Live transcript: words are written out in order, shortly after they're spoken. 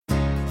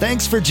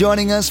Thanks for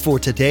joining us for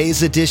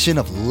today's edition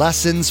of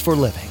Lessons for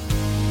Living.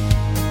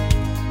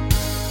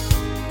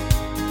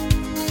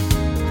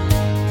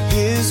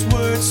 His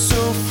word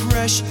so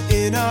fresh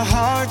in our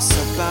hearts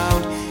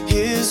abound.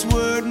 His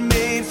word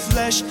made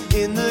flesh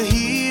in the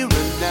here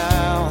and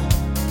now.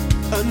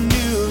 A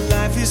new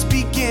life is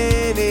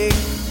beginning.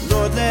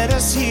 Lord, let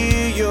us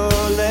hear your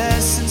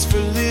lessons for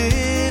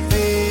living.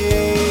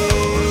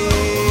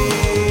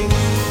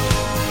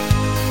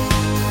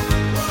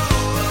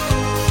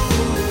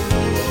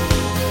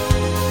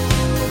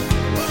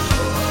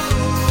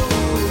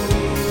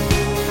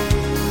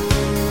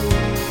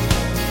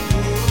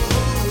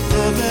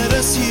 Lord, let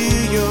us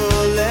hear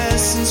your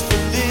lessons for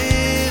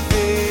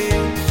living.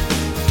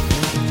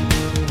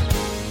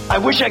 I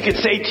wish I could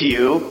say to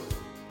you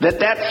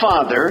that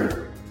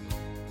father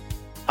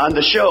on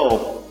the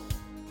show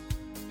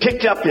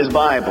picked up his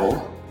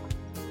Bible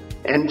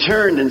and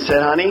turned and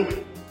said, honey,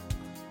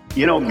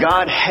 you know,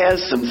 God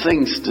has some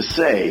things to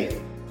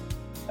say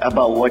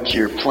about what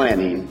you're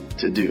planning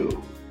to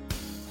do.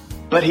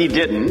 But he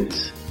didn't.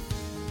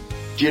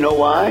 Do you know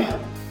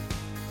why?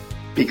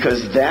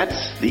 Because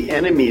that's the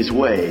enemy's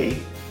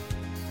way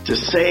to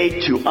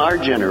say to our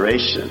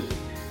generation,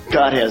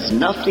 God has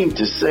nothing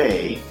to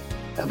say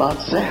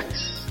about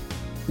sex.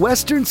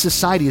 Western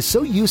society is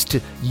so used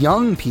to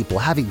young people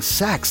having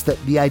sex that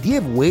the idea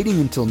of waiting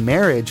until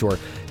marriage or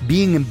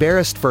being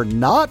embarrassed for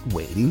not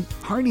waiting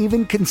aren't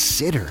even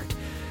considered.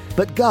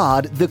 But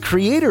God, the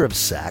creator of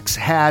sex,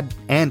 had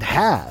and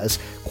has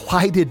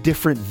quite a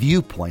different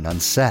viewpoint on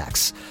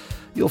sex.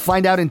 You'll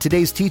find out in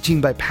today's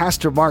teaching by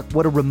Pastor Mark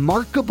what a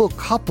remarkable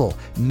couple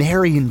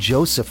Mary and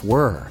Joseph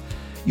were.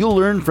 You'll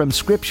learn from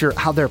Scripture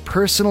how their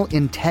personal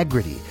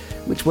integrity,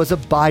 which was a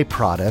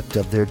byproduct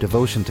of their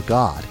devotion to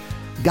God,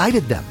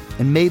 guided them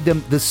and made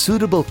them the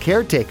suitable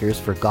caretakers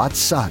for God's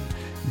Son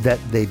that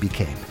they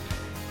became.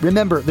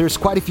 Remember, there's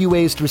quite a few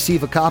ways to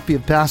receive a copy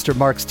of Pastor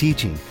Mark's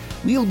teaching.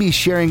 We'll be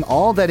sharing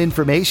all that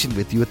information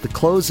with you at the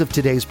close of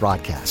today's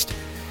broadcast.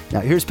 Now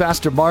here's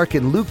Pastor Mark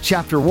in Luke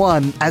chapter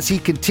 1 as he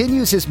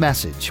continues his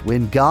message,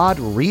 When God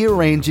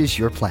Rearranges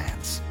Your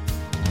Plans.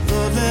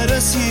 Lord, let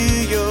us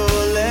hear your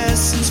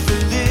lessons for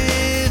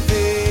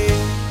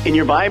living. In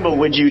your Bible,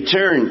 would you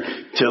turn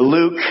to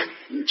Luke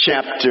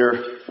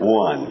chapter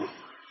 1?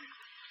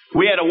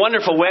 We had a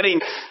wonderful wedding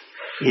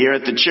here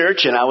at the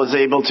church, and I was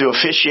able to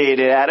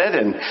officiate at it.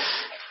 And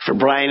for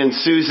Brian and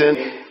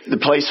Susan, the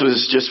place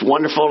was just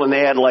wonderful, and they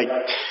had like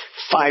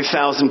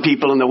 5,000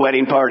 people in the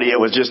wedding party. It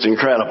was just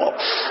incredible.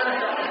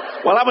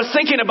 Well, I was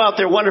thinking about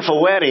their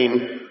wonderful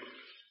wedding.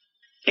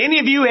 Any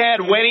of you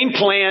had wedding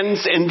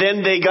plans and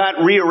then they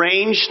got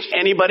rearranged?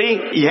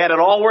 Anybody? You had it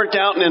all worked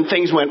out and then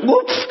things went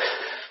whoops.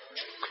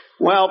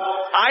 Well,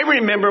 I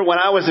remember when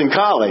I was in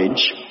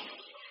college,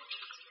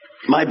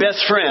 my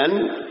best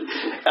friend,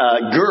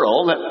 a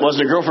girl that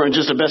wasn't a girlfriend,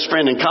 just a best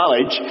friend in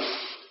college,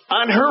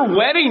 on her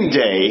wedding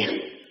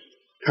day,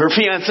 her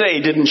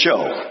fiancé didn't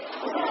show.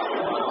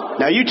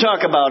 Now you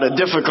talk about a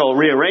difficult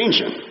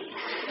rearranging.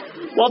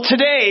 Well,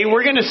 today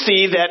we're going to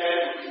see that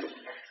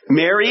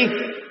Mary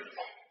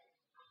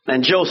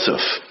and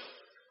Joseph,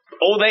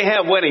 they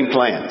have wedding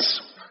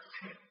plans,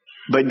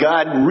 but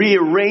God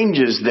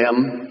rearranges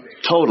them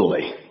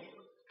totally.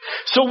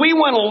 So we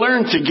want to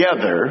learn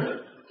together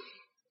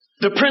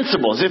the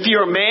principles. If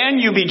you're a man,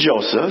 you be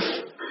Joseph.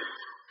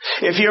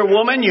 If you're a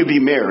woman, you be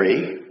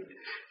Mary.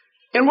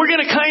 And we're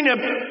going to kind of,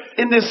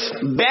 in this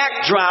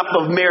backdrop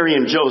of Mary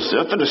and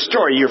Joseph, and a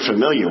story you're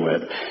familiar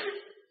with,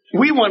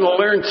 we want to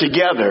learn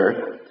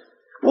together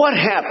what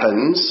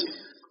happens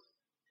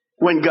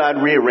when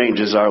God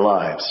rearranges our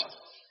lives.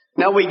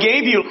 Now, we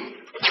gave you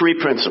 3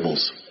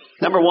 principles.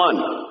 Number 1,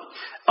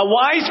 a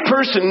wise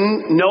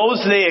person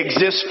knows they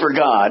exist for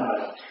God,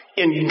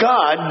 and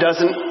God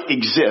doesn't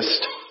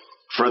exist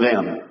for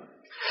them.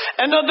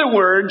 In other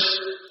words,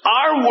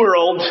 our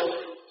world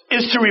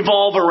is to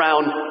revolve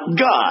around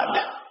God,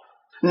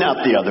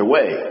 not the other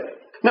way.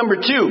 Number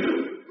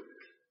 2,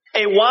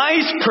 a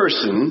wise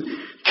person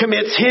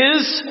commits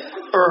his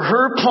or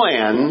her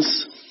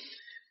plans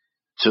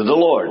to the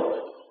Lord.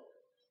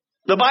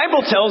 The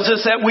Bible tells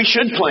us that we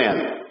should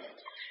plan.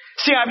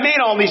 See, I've made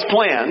all these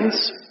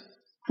plans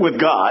with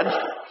God.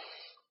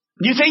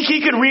 Do you think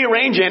He could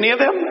rearrange any of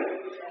them?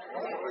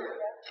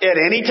 At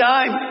any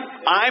time.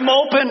 I'm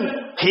open.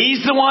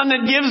 He's the one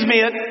that gives me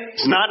it.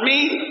 It's not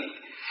me.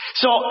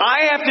 So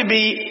I have to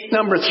be,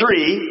 number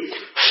 3,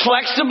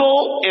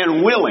 flexible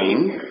and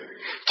willing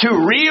to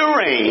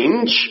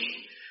rearrange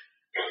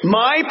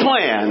my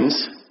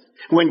plans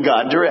when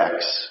God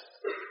directs.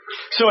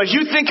 So as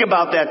you think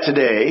about that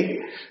today,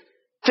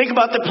 think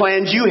about the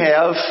plans you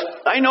have.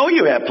 I know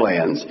you have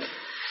plans.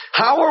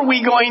 How are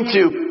we going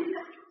to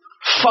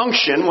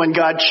function when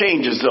God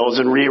changes those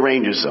and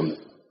rearranges them?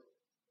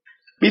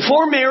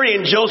 Before Mary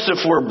and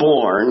Joseph were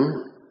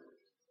born,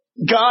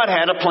 God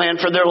had a plan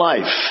for their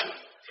life.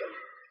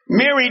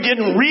 Mary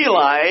didn't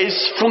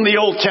realize from the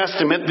Old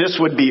Testament this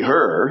would be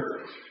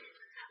her.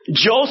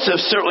 Joseph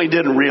certainly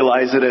didn't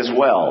realize it as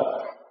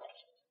well.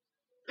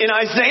 In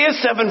Isaiah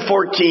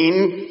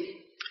 7:14,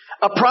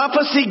 A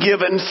prophecy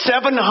given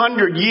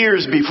 700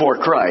 years before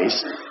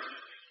Christ.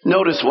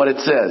 Notice what it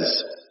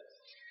says.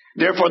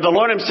 Therefore, the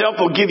Lord himself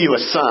will give you a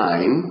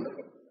sign.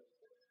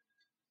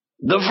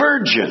 The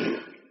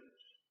virgin,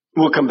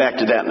 we'll come back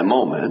to that in a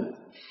moment,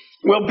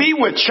 will be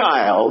with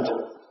child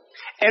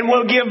and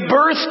will give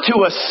birth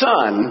to a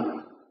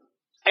son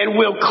and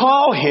will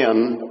call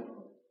him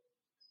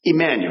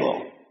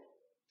Emmanuel.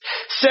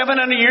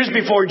 700 years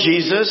before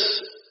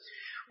Jesus,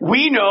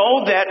 we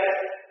know that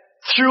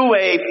through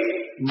a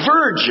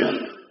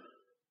virgin,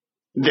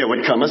 there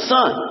would come a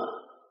son.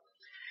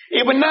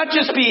 It would not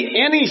just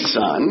be any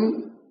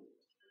son,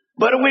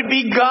 but it would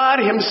be God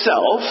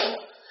himself.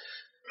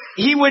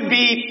 He would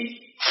be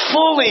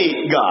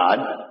fully God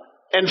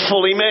and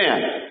fully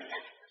man.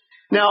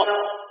 Now,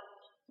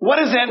 what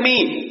does that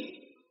mean?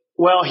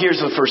 Well, here's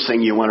the first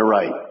thing you want to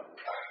write.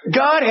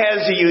 God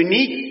has a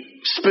unique,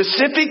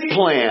 specific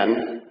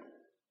plan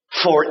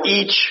for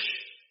each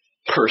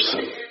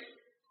person.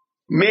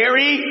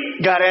 Mary,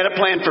 God had a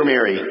plan for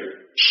Mary.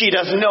 She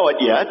doesn't know it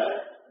yet.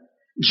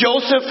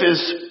 Joseph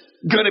is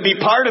going to be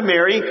part of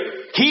Mary.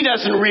 He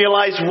doesn't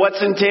realize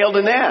what's entailed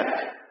in that.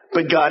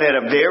 But God had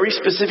a very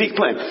specific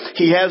plan.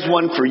 He has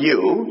one for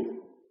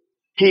you.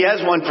 He has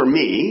one for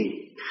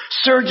me.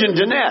 Surgeon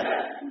Danette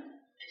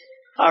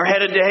are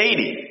headed to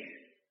Haiti.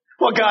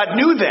 Well, God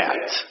knew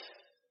that.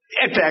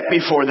 In fact,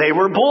 before they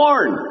were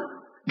born,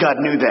 God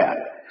knew that.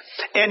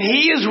 And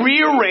he is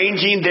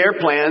rearranging their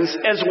plans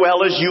as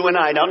well as you and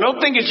I. Now, don't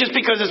think it's just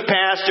because it's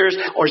pastors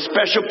or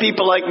special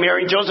people like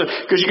Mary and Joseph,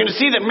 because you're going to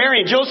see that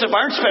Mary and Joseph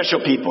aren't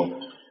special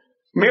people.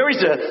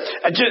 Mary's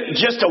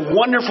just a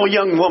wonderful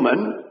young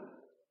woman,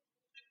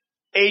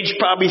 aged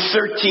probably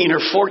 13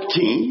 or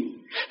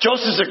 14.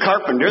 Joseph's a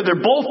carpenter. They're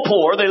both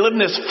poor. They live in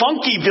this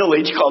funky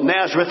village called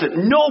Nazareth that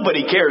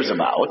nobody cares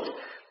about.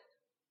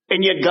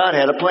 And yet God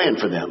had a plan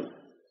for them.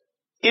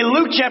 In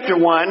Luke chapter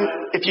 1,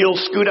 if you'll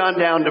scoot on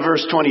down to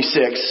verse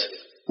 26,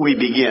 we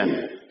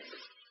begin.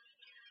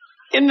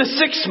 In the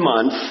 6th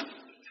month,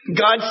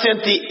 God sent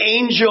the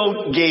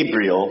angel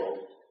Gabriel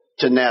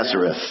to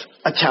Nazareth,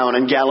 a town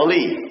in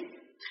Galilee,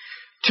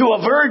 to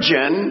a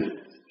virgin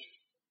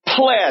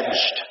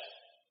pledged.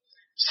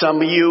 Some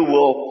of you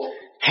will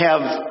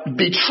have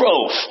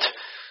betrothed.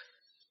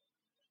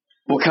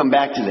 We'll come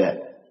back to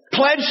that.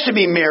 Pledged to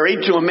be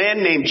married to a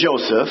man named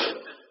Joseph,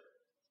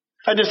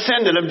 a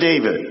descendant of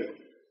David.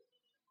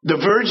 The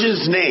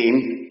virgin's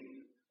name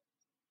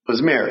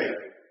was Mary.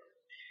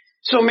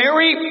 So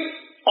Mary,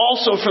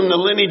 also from the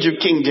lineage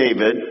of King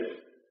David,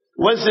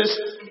 was this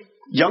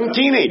young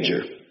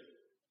teenager,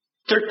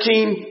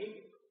 13,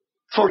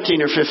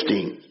 14, or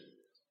 15.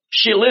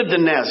 She lived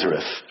in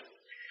Nazareth.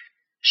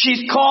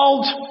 She's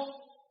called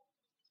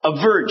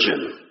a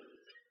virgin.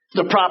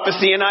 The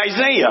prophecy in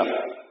Isaiah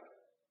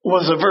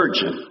was a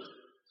virgin.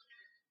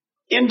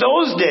 In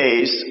those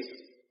days,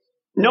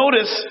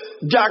 notice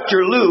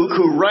Dr. Luke,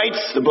 who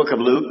writes the book of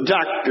Luke,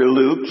 Dr.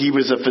 Luke, he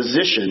was a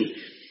physician,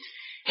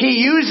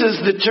 he uses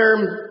the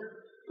term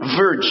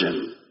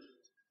virgin.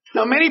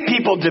 Now, many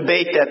people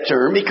debate that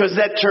term because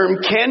that term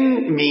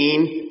can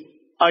mean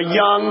a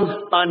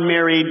young,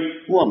 unmarried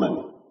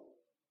woman.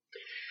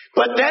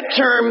 But that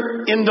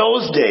term in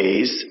those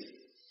days,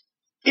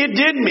 it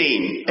did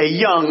mean a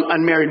young,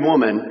 unmarried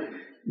woman,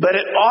 but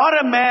it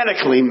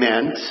automatically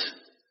meant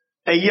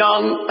a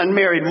young,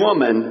 unmarried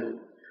woman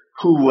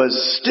who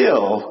was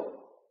still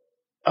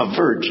a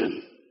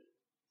virgin.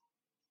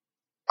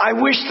 I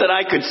wish that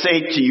I could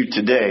say to you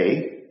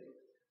today,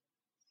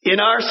 in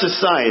our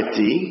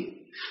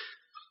society,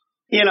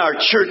 in our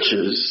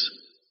churches,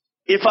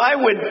 if I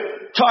would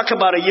talk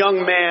about a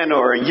young man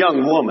or a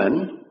young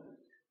woman,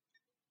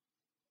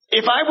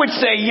 if I would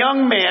say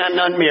young man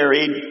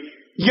unmarried,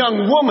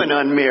 young woman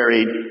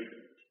unmarried,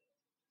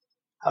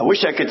 I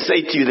wish I could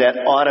say to you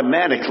that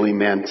automatically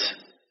meant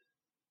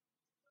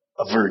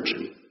a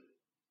virgin.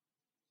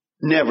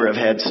 Never have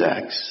had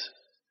sex.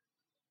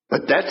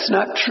 But that's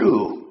not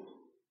true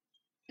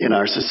in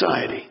our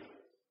society.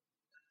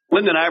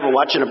 Linda and I were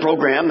watching a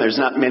program. There's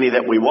not many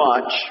that we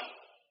watch.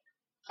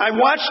 I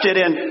watched it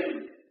and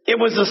it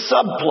was a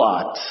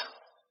subplot.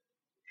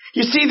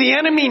 You see, the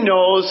enemy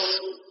knows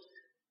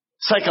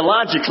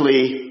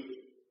psychologically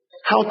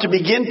how to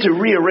begin to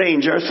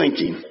rearrange our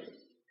thinking.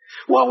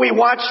 Well, we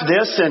watched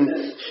this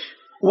and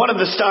one of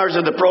the stars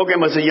of the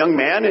program was a young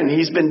man and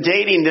he's been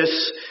dating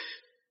this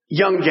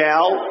young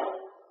gal,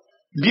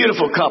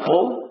 beautiful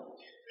couple.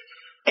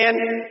 And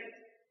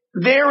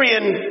they're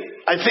in,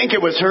 I think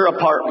it was her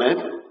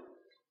apartment,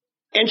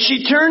 and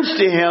she turns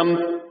to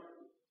him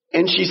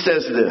and she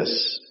says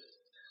this,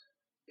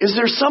 is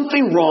there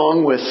something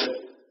wrong with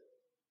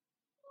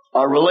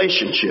our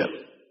relationship?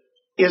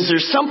 Is there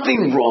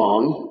something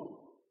wrong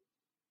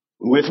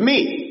with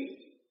me?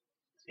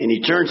 And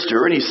he turns to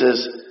her and he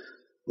says,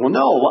 well,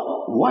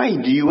 no, why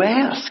do you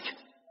ask?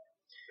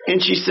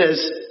 And she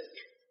says,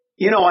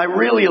 you know, I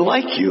really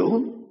like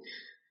you.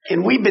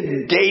 And we've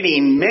been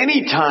dating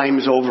many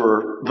times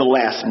over the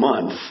last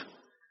month,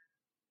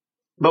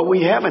 but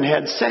we haven't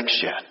had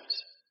sex yet.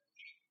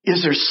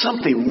 Is there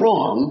something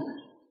wrong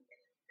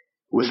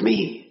with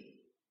me.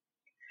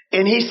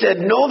 And he said,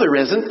 no, there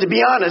isn't. To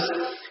be honest,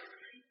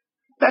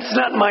 that's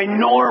not my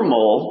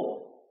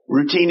normal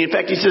routine. In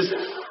fact, he says,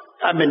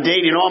 I've been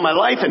dating all my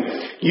life, and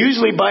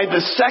usually by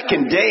the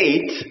second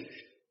date,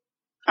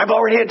 I've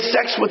already had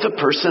sex with the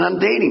person I'm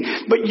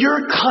dating. But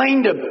you're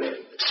kind of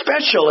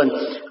special, and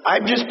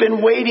I've just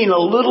been waiting a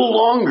little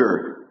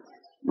longer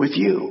with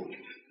you.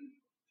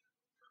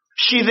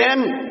 She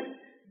then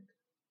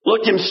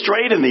looked him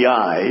straight in the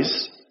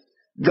eyes,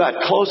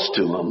 got close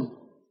to him,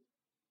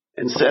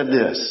 and said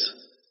this,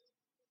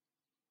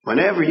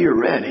 whenever you're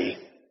ready,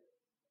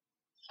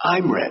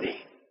 I'm ready,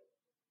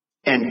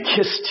 and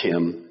kissed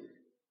him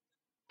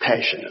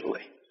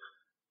passionately.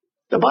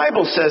 The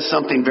Bible says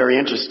something very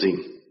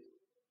interesting.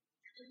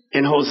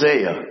 In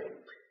Hosea,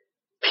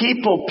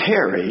 people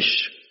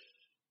perish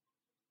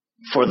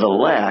for the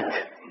lack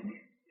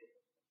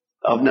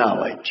of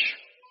knowledge.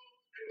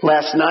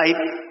 Last night,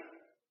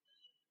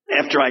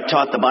 after I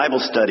taught the Bible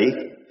study,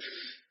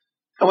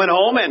 I went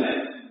home and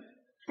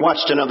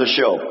watched another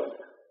show.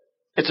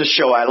 It's a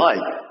show I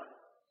like.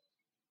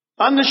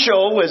 On the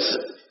show was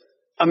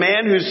a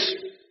man who's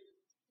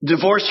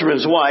divorced from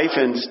his wife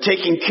and is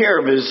taking care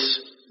of his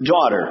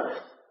daughter.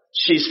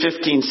 She's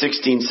 15,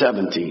 16,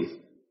 17.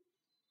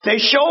 They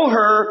show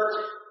her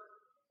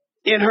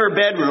in her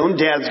bedroom,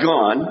 Dad's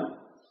gone,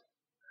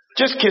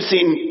 just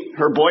kissing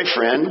her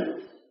boyfriend.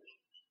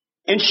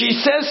 And she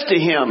says to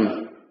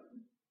him,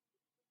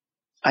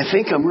 I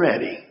think I'm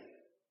ready.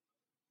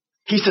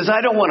 He says,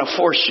 I don't want to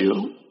force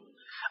you.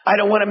 I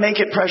don't want to make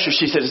it pressure.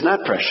 She said, it's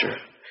not pressure.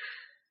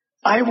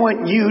 I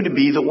want you to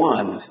be the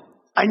one.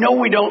 I know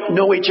we don't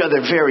know each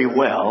other very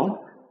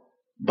well,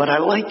 but I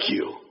like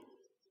you.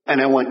 And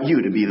I want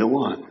you to be the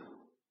one.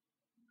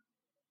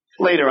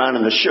 Later on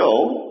in the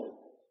show,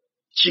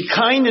 she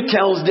kind of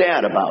tells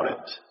Dad about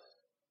it.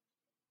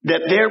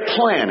 That they're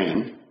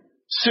planning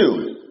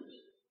soon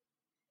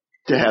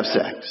to have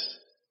sex.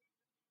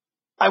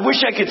 I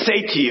wish I could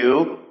say to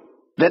you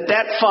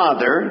that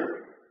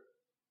father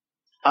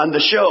on the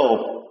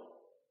show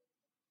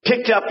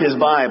picked up his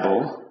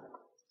Bible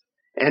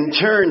and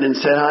turned and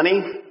said,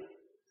 honey,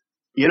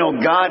 you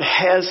know, God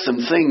has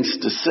some things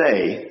to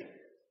say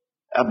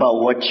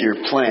about what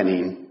you're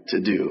planning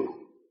to do.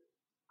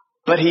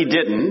 But he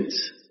didn't.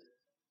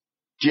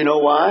 Do you know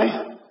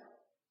why?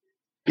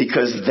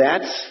 Because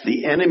that's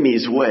the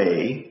enemy's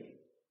way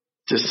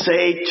to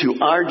say to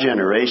our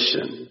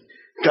generation,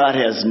 God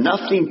has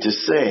nothing to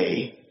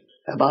say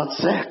about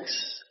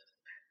sex.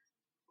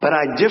 But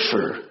I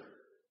differ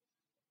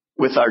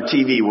with our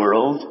TV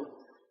world.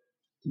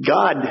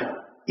 God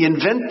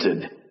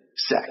invented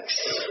sex.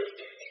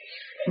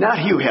 Not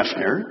Hugh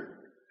Hefner.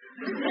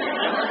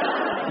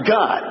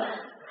 God.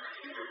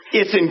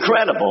 It's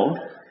incredible.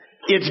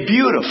 It's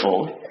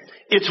beautiful.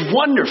 It's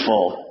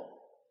wonderful.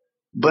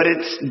 But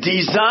it's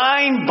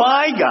designed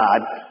by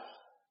God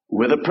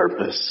with a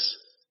purpose.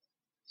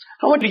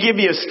 I want to give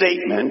you a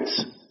statement,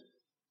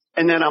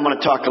 and then I'm going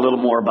to talk a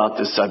little more about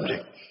this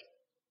subject.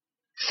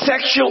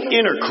 Sexual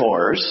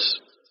intercourse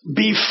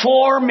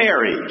before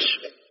marriage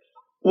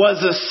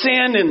was a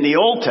sin in the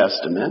Old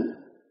Testament,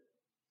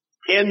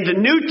 in the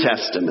New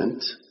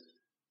Testament,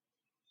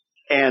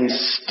 and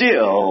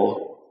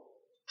still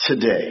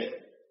today.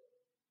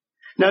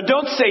 Now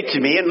don't say to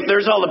me, and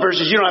there's all the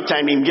verses, you don't have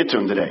time to even get to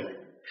them today.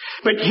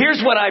 But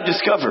here's what I've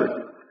discovered.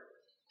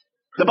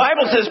 The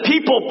Bible says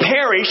people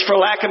perish for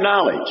lack of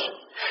knowledge.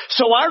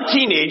 So our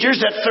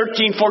teenagers at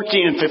 13,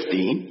 14, and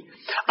 15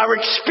 are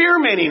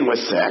experimenting with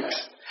sex.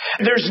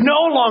 There's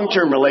no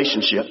long-term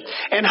relationship.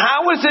 And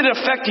how is it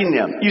affecting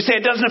them? You say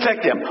it doesn't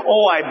affect them.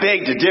 Oh, I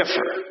beg to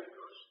differ.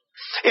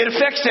 It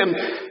affects them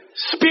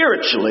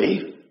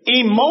spiritually,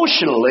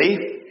 emotionally,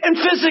 and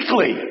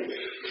physically.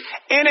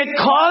 And it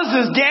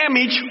causes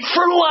damage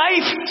for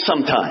life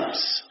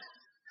sometimes.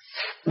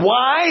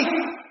 Why?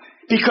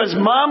 Because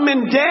mom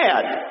and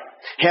dad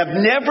have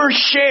never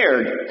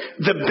shared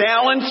the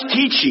balanced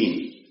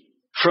teaching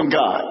from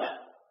God.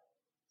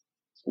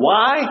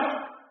 Why?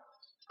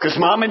 Because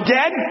mom and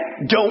dad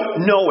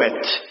don't know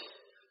it.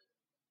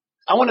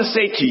 I want to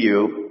say to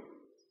you,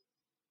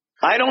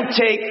 I don't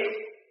take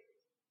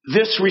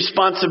this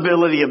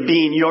responsibility of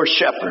being your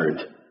shepherd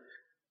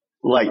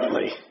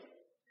lightly.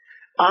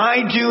 I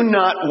do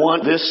not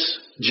want this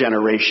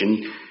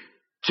generation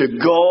to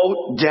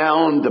go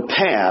down the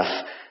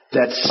path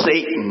that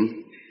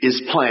Satan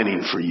is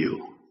planning for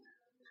you.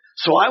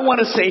 So I want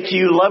to say to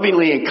you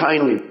lovingly and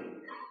kindly,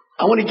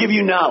 I want to give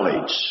you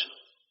knowledge.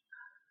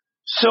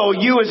 So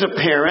you as a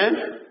parent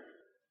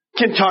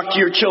can talk to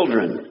your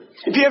children.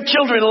 If you have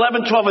children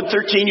 11, 12, and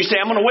 13, you say,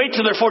 I'm going to wait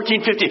till they're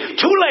 14, 15.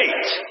 Too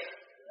late!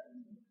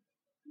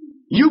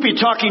 You be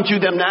talking to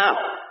them now.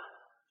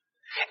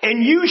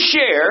 And you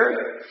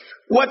share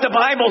what the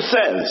Bible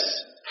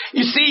says.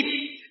 You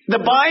see, the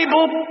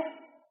Bible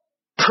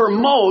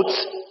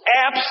promotes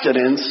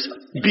abstinence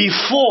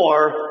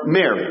before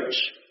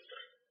marriage.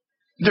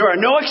 There are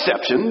no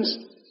exceptions.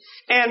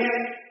 And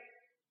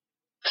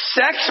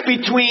sex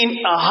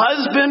between a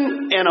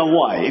husband and a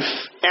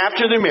wife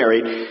after they're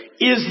married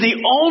is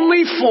the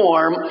only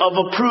form of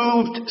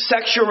approved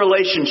sexual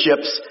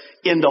relationships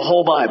in the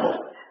whole Bible.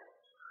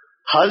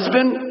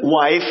 Husband,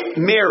 wife,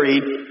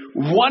 married,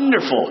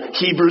 wonderful.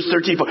 Hebrews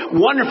 13:4.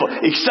 Wonderful.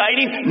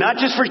 Exciting, not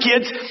just for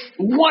kids.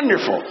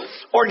 Wonderful.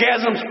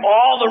 Orgasms,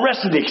 all the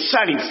rest of the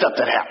exciting stuff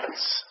that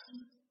happens.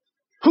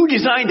 Who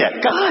designed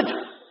that? God.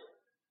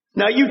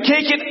 Now you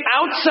take it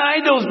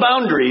outside those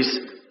boundaries,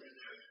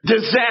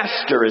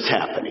 disaster is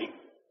happening.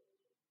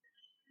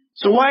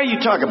 So why are you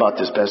talking about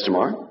this, Pastor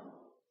Mark?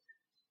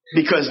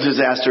 Because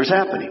disaster is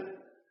happening.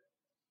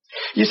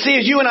 You see,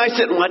 as you and I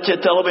sit and watch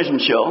that television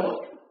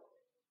show,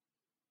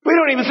 we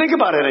don't even think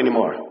about it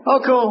anymore.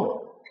 Oh,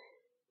 cool.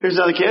 Here's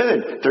another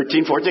kid,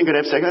 13, 14, gonna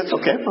have sex. That's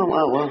okay.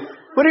 Well.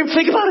 We don't even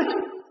think about it.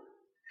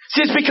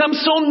 See, it's become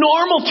so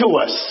normal to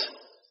us.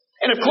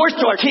 And of course,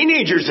 to our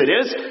teenagers it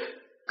is,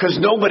 because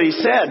nobody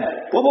said,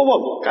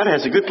 whoa, God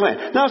has a good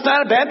plan. No, it's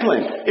not a bad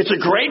plan. It's a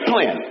great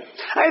plan.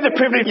 I had the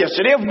privilege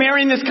yesterday of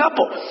marrying this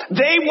couple.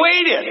 They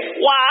waited.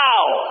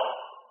 Wow.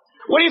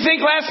 What do you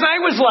think last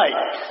night was like?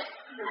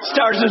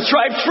 Stars and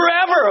Stripes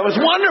forever. It was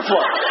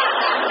wonderful.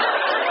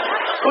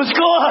 It was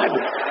good.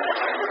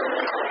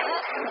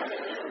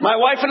 My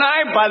wife and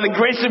I, by the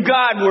grace of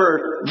God,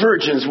 were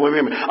virgins.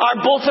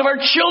 Both of our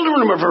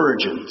children were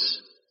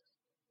virgins.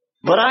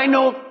 But I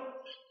know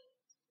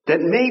that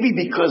maybe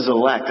because of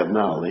lack of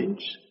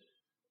knowledge,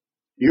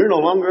 you're no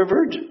longer a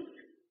virgin.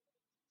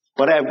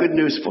 But I have good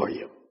news for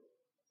you.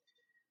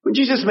 When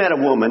Jesus met a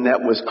woman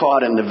that was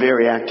caught in the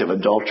very act of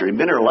adultery,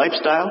 been her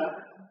lifestyle,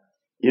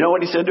 you know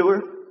what he said to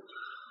her?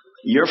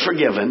 You're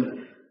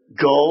forgiven.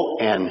 Go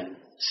and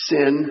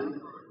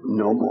sin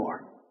no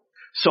more.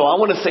 So I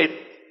want to say,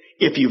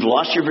 if you've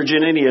lost your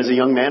virginity as a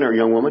young man or a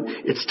young woman,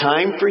 it's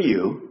time for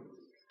you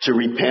to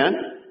repent,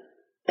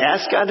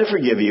 ask God to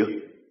forgive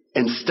you,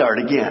 and start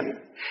again.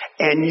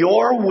 And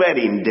your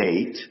wedding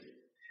date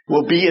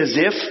will be as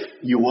if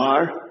you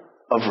are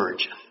a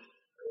virgin.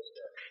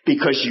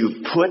 Because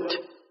you put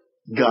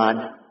God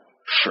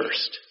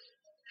first.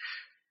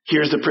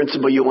 Here's the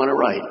principle you want to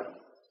write.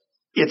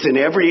 It's in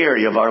every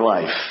area of our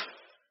life.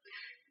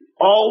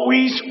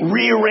 Always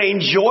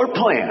rearrange your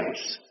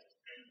plans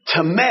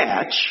to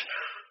match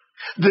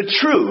the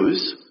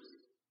truths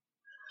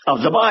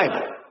of the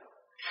Bible.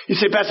 You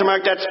say, Pastor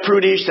Mark, that's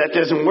prudish, that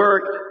doesn't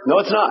work. No,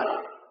 it's not.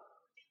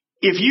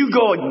 If you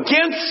go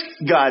against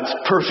God's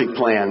perfect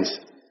plans,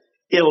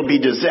 it'll be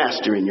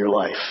disaster in your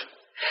life.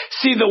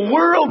 See, the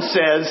world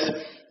says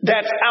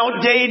that's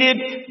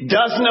outdated,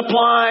 doesn't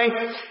apply.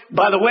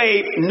 By the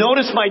way,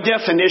 notice my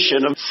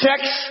definition of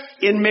sex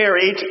in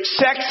marriage.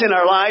 Sex in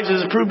our lives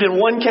is approved in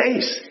one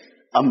case.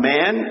 A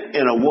man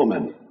and a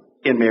woman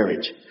in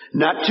marriage.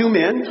 Not two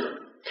men,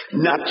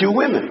 not two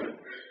women,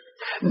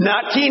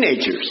 not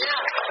teenagers.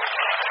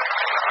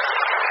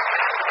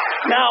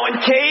 Now, in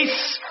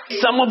case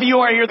some of you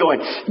are here going,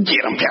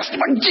 get him, Pastor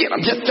Mark, get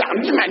him, just get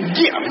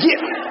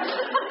him.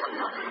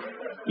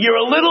 You're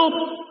a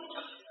little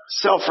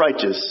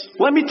self-righteous.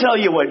 Let me tell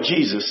you what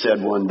Jesus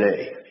said one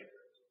day.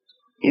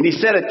 And he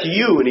said it to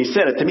you, and he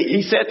said it to me.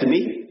 He said to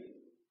me,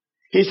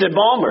 he said,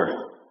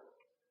 Balmer,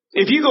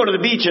 if you go to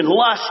the beach and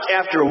lust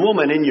after a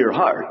woman in your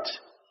heart,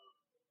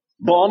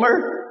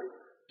 Balmer,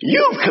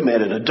 you've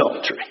committed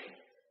adultery.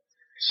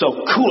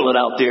 So cool it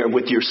out there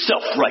with your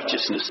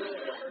self-righteousness.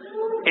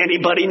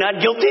 Anybody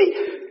not guilty?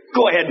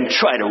 Go ahead and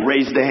try to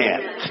raise the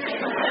hand.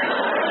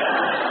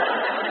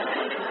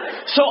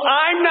 So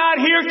I'm not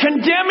here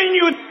condemning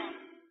you.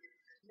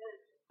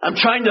 I'm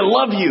trying to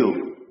love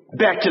you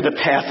back to the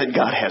path that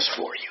God has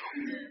for you.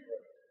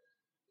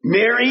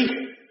 Mary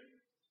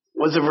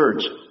was a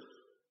virgin.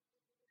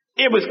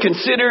 It was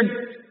considered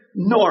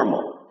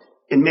normal.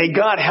 And may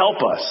God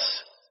help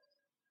us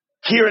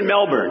here in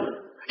Melbourne,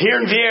 here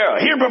in Vieira,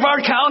 here in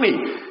Brevard County,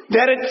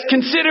 that it's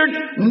considered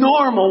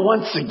normal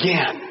once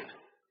again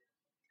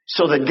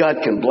so that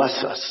God can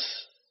bless us.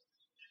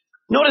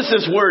 Notice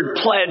this word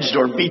pledged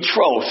or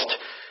betrothed.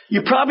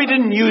 You probably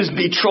didn't use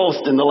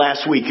betrothed in the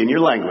last week in your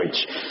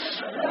language.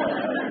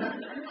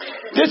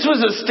 This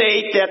was a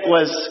state that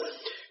was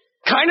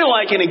kind of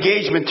like an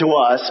engagement to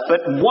us,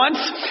 but once,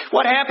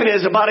 what happened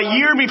is about a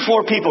year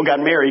before people got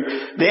married,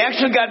 they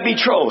actually got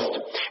betrothed.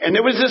 And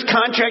there was this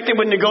contract that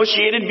was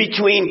negotiated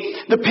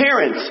between the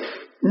parents.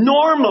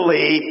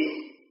 Normally,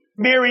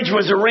 marriage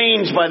was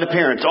arranged by the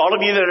parents. All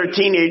of you that are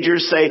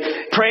teenagers say,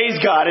 praise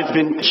God, it's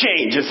been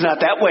changed. It's not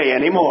that way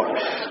anymore.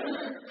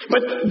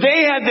 But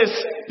they had this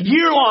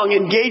year-long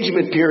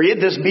engagement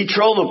period, this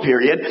betrothal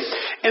period,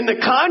 and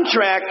the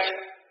contract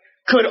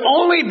could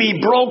only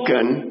be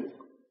broken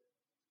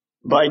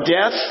by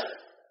death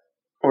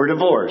or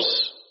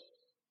divorce.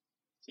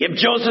 If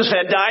Joseph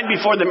had died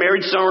before the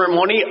marriage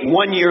ceremony,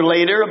 1 year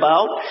later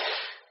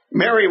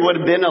Mary would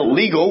have been a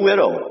legal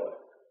widow.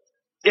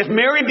 If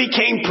Mary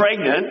became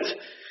pregnant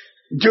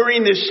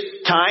during this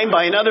time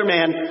by another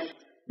man,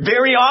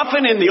 very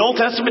often in the Old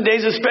Testament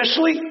days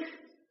especially,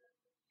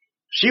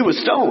 she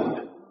was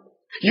stoned.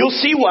 You'll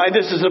see why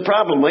this is a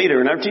problem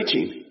later in our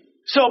teaching.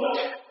 So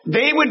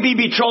they would be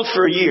betrothed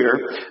for a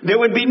year. There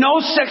would be no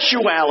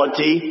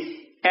sexuality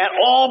at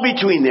all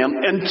between them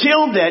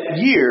until that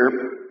year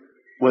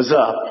was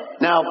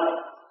up. Now,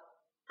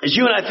 as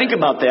you and I think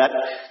about that,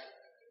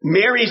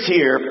 Mary's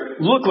here.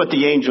 Look what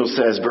the angel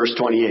says, verse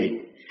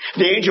 28.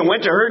 The angel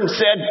went to her and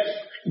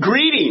said,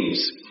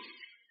 "Greetings,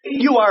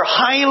 you are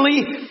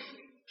highly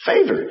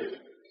favored.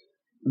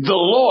 The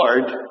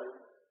Lord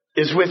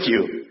is with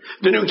you."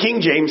 The New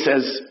King James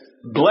says,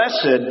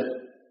 "Blessed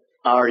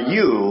are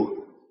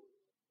you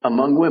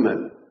among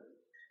women."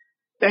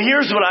 Now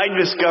here's what I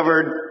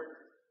discovered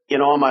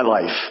in all my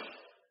life.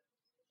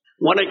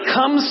 When it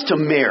comes to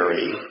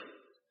Mary,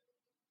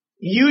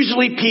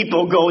 usually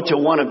people go to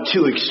one of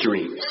two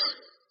extremes.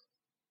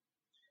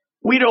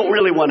 We don't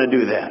really want to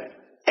do that.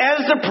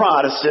 As a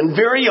Protestant,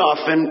 very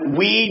often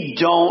we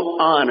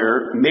don't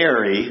honor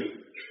Mary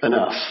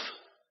enough.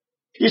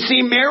 You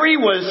see, Mary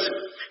was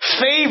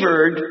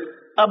favored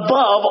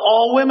above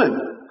all women.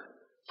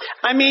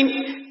 I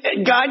mean,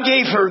 God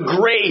gave her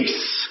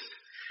grace.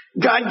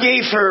 God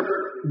gave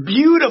her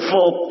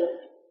beautiful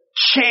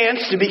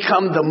chance to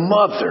become the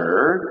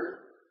mother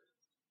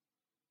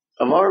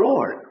of our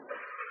Lord.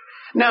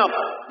 Now,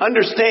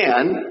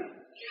 understand,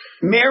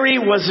 Mary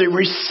was a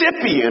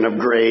recipient of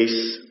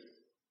grace,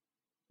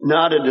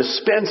 not a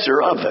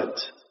dispenser of it.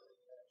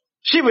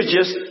 She was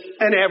just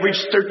an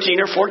average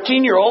 13 or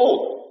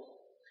 14-year-old.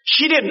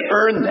 She didn't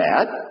earn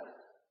that.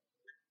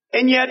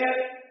 And yet,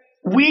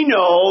 we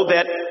know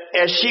that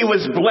as she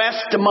was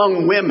blessed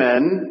among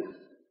women,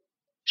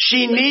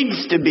 she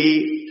needs to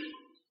be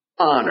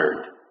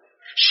honored.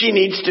 She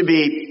needs to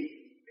be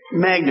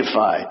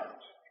magnified.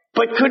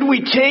 But could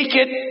we take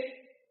it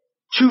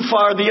too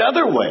far the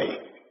other way?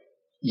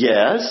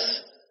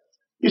 Yes.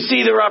 You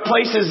see, there are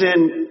places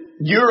in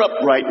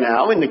Europe right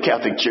now in the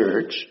Catholic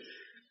Church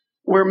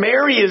where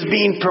Mary is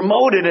being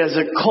promoted as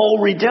a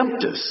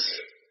co-redemptus.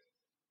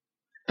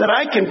 That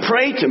I can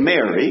pray to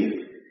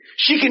Mary.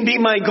 She can be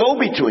my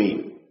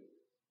go-between.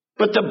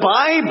 But the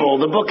Bible,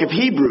 the book of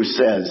Hebrews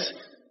says,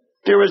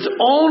 there is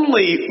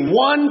only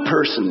one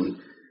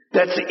person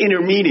that's the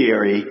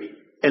intermediary,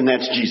 and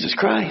that's Jesus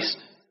Christ.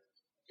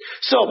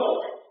 So,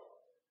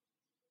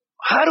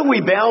 how do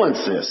we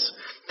balance this?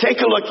 Take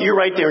a look, you're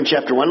right there in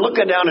chapter 1. Look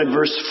down at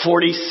verse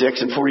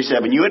 46 and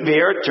 47. You would be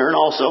here, turn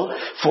also,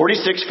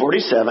 46,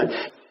 47.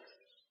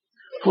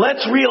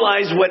 Let's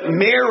realize what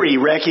Mary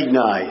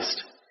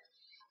recognized.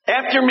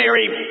 After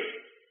Mary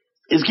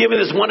is given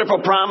this wonderful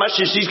promise,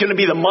 she's going to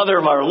be the mother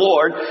of our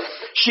Lord,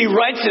 she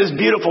writes this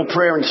beautiful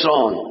prayer and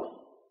song.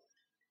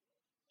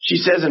 She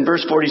says in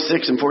verse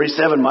 46 and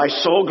 47, "My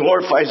soul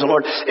glorifies the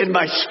Lord, and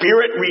my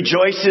spirit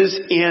rejoices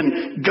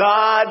in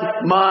God,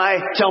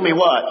 tell me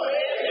what?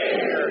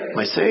 Savior.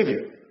 My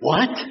Savior."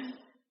 What?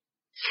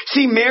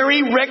 See,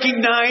 Mary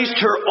recognized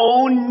her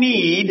own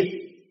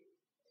need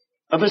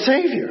of a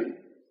Savior.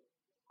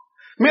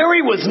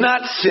 Mary was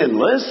not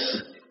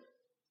sinless.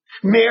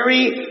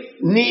 Mary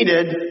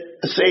needed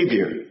a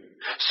Savior.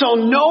 So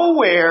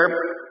nowhere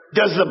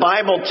does the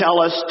Bible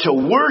tell us to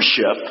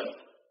worship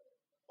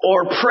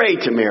or pray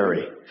to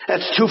Mary.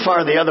 That's too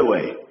far the other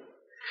way.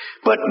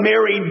 But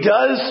Mary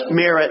does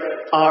merit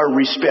our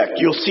respect.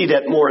 You'll see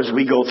that more as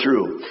we go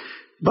through.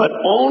 But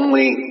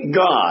only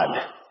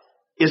God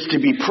is to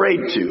be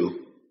prayed to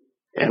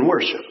and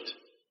worshiped.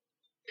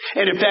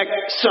 And in fact,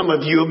 some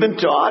of you have been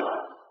taught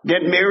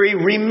that Mary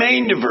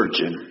remained a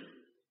virgin.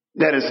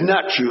 That is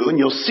not true, and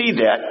you'll see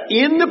that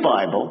in the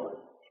Bible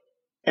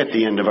at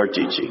the end of our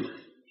teaching.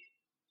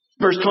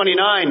 Verse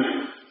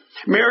 29,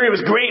 Mary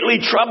was greatly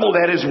troubled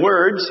at his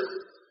words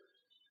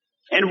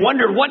and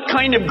wondered what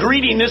kind of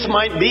greeting this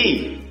might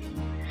be.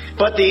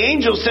 But the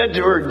angel said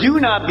to her, "Do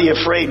not be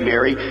afraid,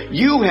 Mary.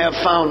 You have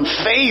found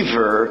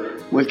favor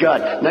with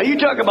God." Now you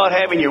talk about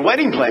having your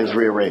wedding plans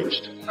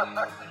rearranged.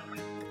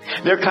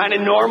 They're kind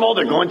of normal.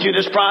 They're going through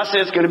this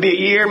process. It's going to be a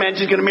year. Man,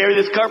 she's going to marry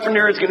this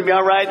carpenter. It's going to be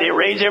all right. They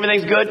arrange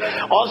everything's good.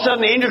 All of a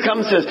sudden the angel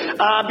comes and says,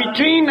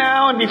 between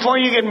now and before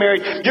you get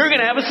married, you're going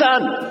to have a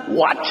son.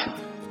 What?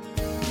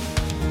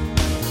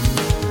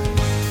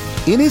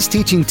 In his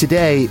teaching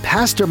today,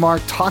 Pastor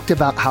Mark talked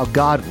about how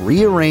God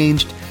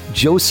rearranged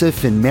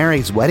Joseph and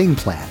Mary's wedding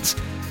plans.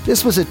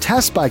 This was a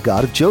test by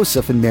God of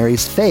Joseph and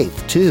Mary's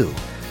faith, too.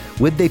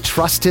 Would they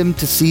trust him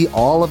to see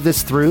all of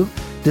this through,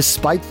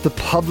 despite the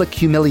public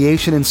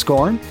humiliation and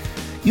scorn?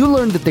 You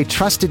learned that they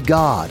trusted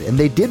God and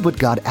they did what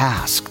God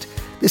asked.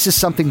 This is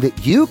something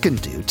that you can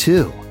do,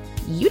 too.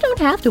 You don't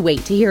have to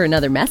wait to hear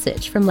another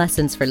message from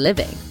Lessons for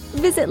Living.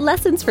 Visit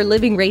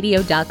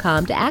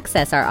lessonsforlivingradio.com to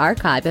access our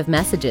archive of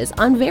messages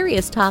on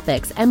various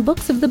topics and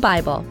books of the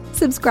Bible.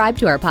 Subscribe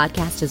to our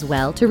podcast as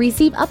well to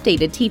receive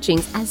updated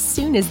teachings as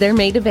soon as they're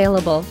made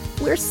available.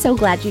 We're so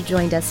glad you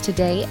joined us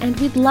today, and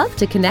we'd love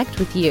to connect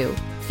with you.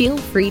 Feel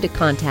free to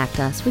contact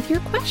us with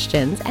your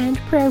questions and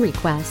prayer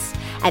requests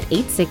at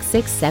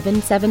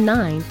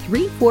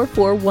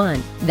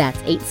 866-779-3441. That's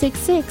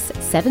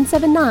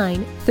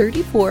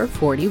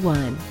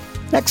 866-779-3441.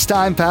 Next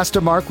time, Pastor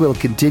Mark will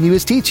continue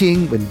his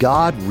teaching when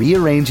God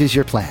rearranges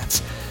your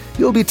plans.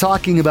 You'll be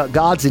talking about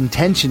God's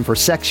intention for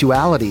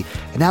sexuality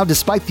and how,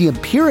 despite the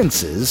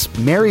appearances,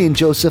 Mary and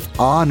Joseph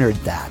honored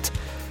that.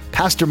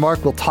 Pastor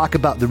Mark will talk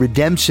about the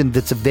redemption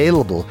that's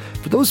available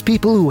for those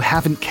people who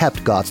haven't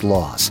kept God's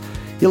laws.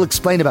 He'll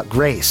explain about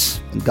grace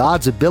and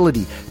God's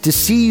ability to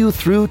see you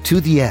through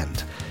to the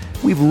end.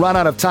 We've run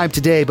out of time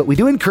today, but we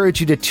do encourage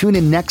you to tune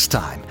in next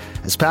time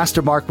as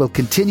Pastor Mark will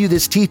continue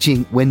this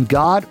teaching when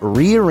God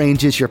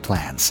rearranges your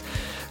plans.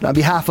 And on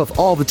behalf of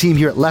all the team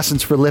here at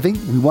Lessons for Living,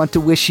 we want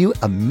to wish you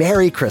a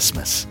Merry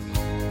Christmas.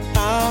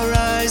 Our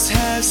eyes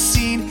have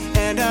seen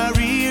and our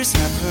ears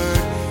have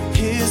heard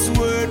His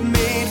word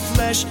made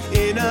flesh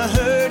in a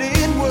herd.